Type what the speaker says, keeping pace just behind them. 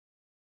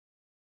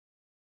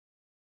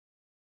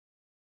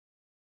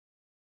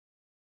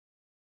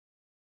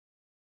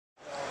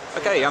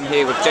Okay, I'm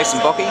here with Jason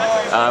Boche,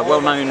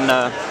 well-known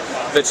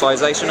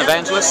virtualization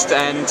evangelist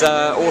and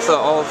author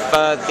of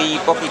the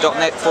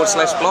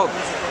boche.net/blog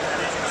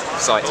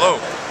site. Hello.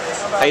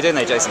 How you doing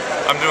there, Jason?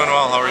 I'm doing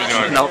well. How are you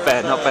doing? Not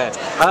bad, not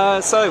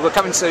bad. So we're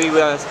coming to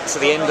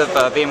the end of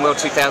VMworld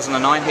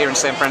 2009 here in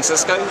San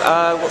Francisco.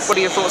 What are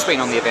your thoughts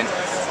been on the event?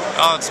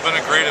 It's been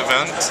a great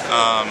event.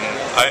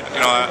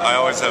 I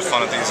always have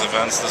fun at these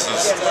events. This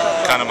is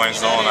kind of my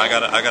zone. I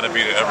gotta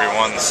beat it every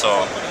one,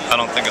 so I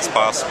don't think it's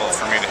possible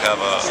for me to have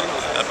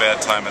a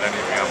bad time at any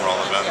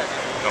VMworld event,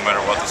 no matter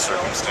what the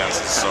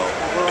circumstances. So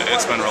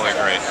it's been really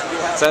great.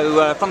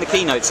 So from the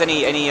keynotes,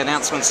 any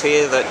announcements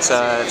here that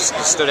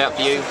stood out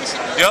for you?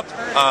 Yep.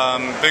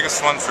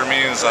 Biggest one for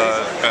me has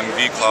been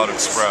vCloud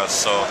Express.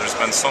 So there's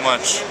been so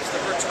much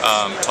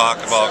talk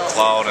about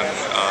cloud and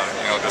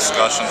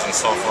discussions and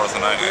so forth,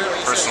 and I've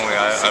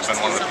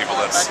been one of the people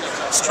that's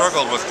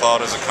struggled with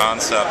cloud as a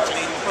concept,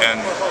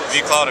 and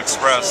vCloud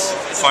Express,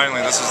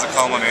 finally this is the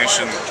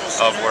culmination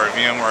of where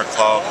VMware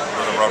Cloud,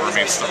 where the rubber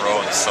meets the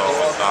road. So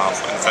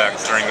in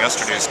fact, during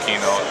yesterday's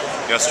keynote,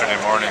 yesterday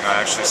morning,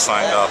 I actually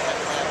signed up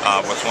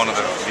with one of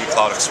the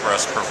vCloud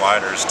Express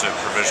providers to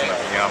provision the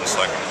VM so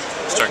I can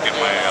start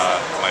getting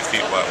my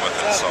feet wet with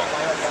it. So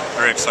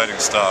very exciting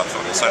stuff.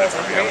 I'm excited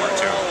for VMware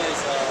too.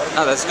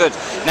 Oh, that's good.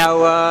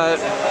 Now,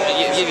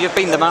 you've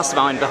been the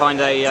mastermind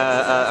behind a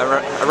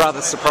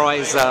rather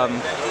surprise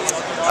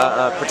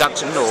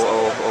production, or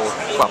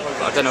well,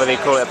 I don't know whether you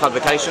call it a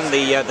publication.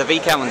 The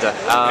vCalendar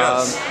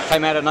Yes.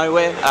 came out of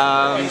nowhere,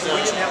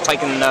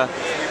 taken a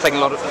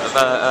lot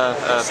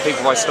of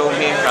people by storm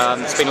here.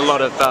 It's been a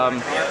lot of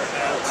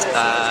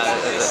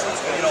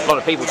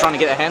people trying to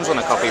get their hands on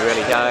a copy,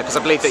 really, because I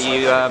believe that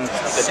you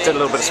did a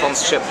little bit of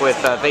sponsorship with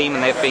Veeam,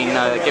 and they've been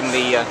giving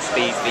the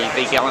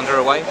vCalendar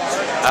away.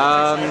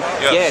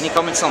 Yes. Yeah, any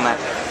comments on that?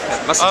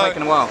 It must have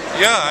taken a while.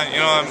 Yeah,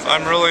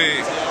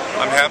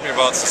 I'm happy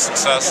about the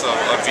success of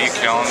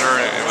vCalendar.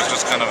 It was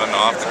just kind of an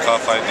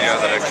off-the-cuff idea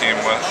that I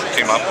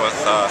came up with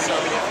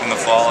in the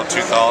fall of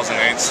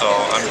 2008. So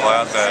I'm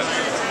glad that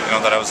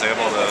that I was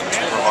able to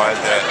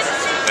provide that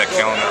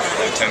calendar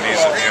for the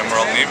attendees of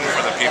VMworld, and even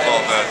for the people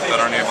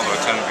that aren't able to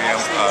attend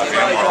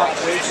VMworld.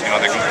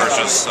 They can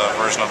purchase a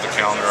version of the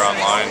calendar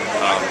online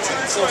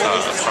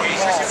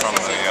from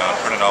the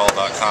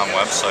printowl.com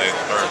website,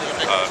 or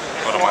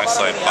go to my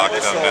site,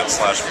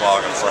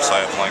 boche.net/blog. Of course, I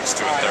have links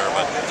to it there,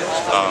 but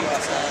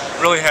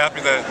really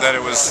happy that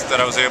I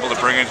was able to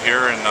bring it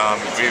here, and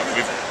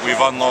we've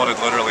unloaded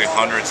literally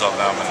hundreds of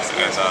them, and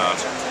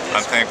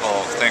I'm thankful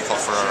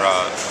for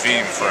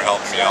Veeam for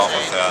helping me out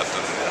with that,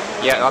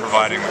 and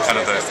providing kind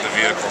of the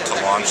vehicle to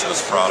launch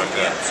this product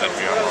at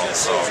VMworld.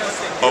 So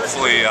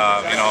hopefully,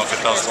 if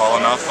it does well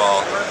enough,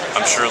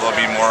 I'm sure there'll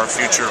be more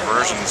future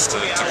versions to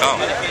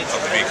come of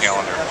the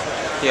vCalendar.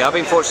 Yeah, I've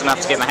been fortunate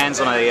enough to get my hands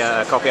on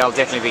a copy. I'll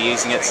definitely be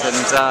using it. And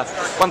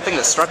one thing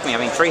that struck me,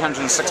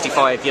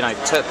 365,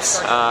 tips.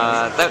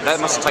 That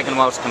must have taken a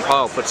while to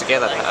compile, put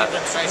together.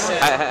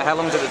 How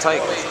long did it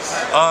take?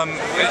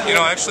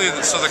 Actually,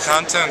 so the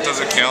content of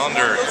the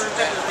calendar,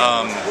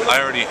 I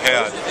already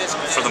had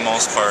for the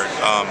most part.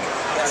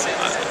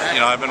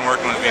 I've been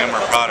working with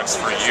VMware products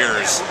for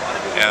years,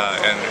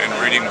 and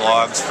reading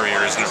blogs for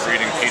years, and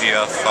reading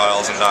PDF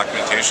files and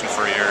documentation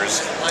for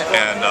years,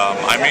 and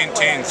I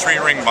maintain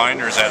 3-ring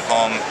binders at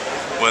home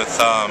with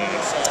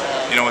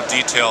with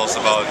details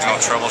about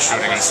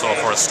troubleshooting and so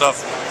forth,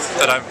 stuff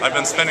that I've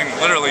been spending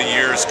literally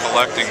years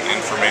collecting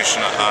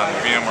information on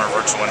VMware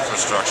virtual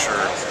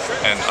infrastructure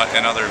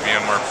and other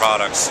VMware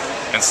products.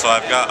 And so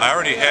I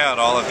already had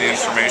all of the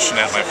information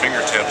at my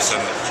fingertips,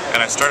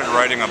 and I started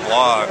writing a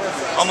blog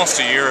almost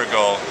a year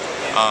ago,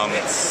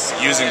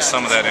 using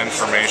some of that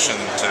information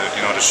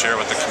to share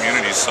with the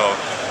community. So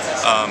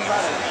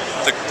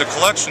the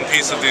collection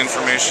piece of the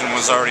information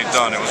was already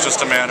done. It was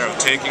just a matter of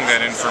taking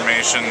that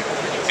information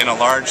in a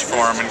large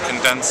form and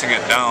condensing it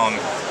down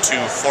to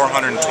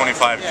 425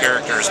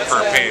 characters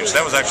per page.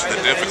 That was actually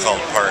the difficult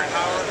part,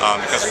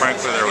 because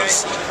frankly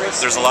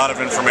there's a lot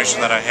of information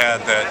that I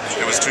had that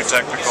it was too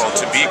technical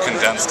to be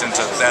condensed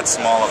into that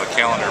small of a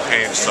calendar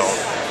page. So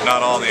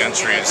not all the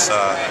entries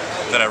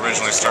that I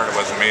originally started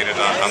with made it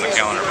on the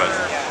calendar, but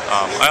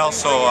I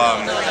also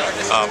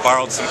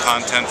borrowed some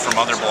content from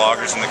other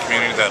bloggers in the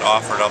community that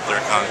offered up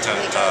their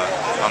content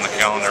on the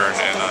calendar,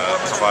 and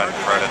provided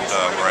credit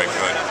where I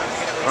could.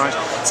 Right.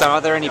 So,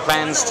 are there any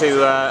plans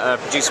to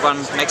produce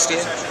one next year?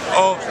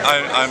 Oh,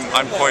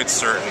 I'm quite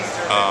certain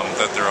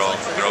that there'll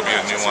be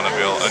a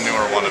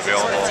newer one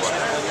available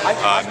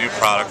with new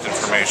product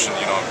information.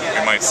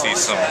 We might see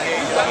some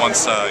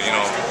once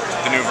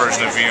the new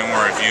version of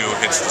VMware View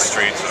hits the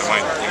streets.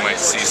 You might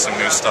see some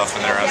new stuff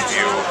in there on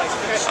View.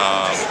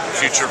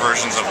 Future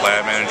versions of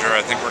Lab Manager.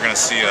 I think we're going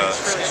to see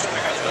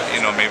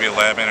maybe a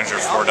Lab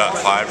Manager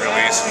 4.5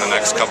 release in the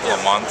next couple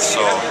of months.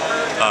 So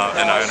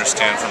and I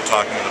understand from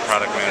talking to the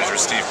product manager,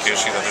 Steve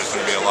Kishy, that there's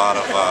going to be a lot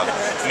of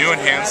new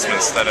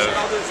enhancements that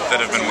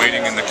have been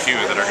waiting in the queue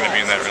that are going to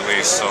be in that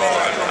release. So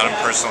I'm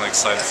personally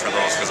excited for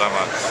those because I'm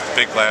a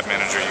big Lab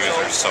Manager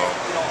user. So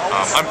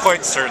I'm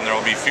quite certain there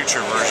will be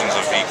future versions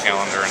of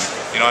vCalendar,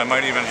 and I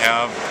might even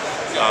have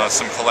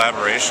some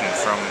collaboration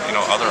from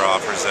other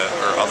authors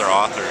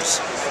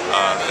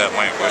that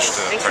might wish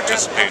to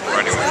participate in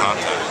writing the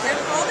content.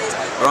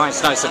 Right,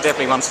 no, so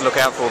definitely ones to look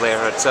out for there.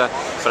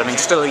 But I mean,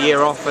 still a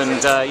year off,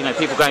 and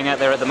people going out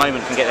there at the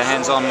moment can get their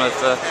hands on with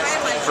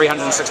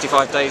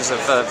 365 days of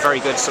very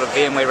good sort of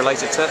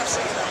VMware-related tips.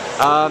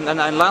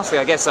 And lastly,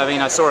 I guess,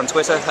 I saw on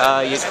Twitter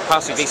you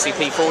passed your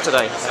VCP4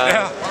 today.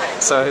 Yeah.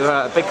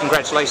 So big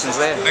congratulations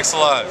there. Thanks a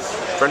lot.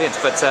 Brilliant.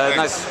 But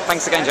no,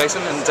 thanks again,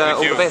 Jason, and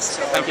all the best.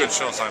 Thank you. Good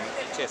show, Simon.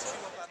 Cheers.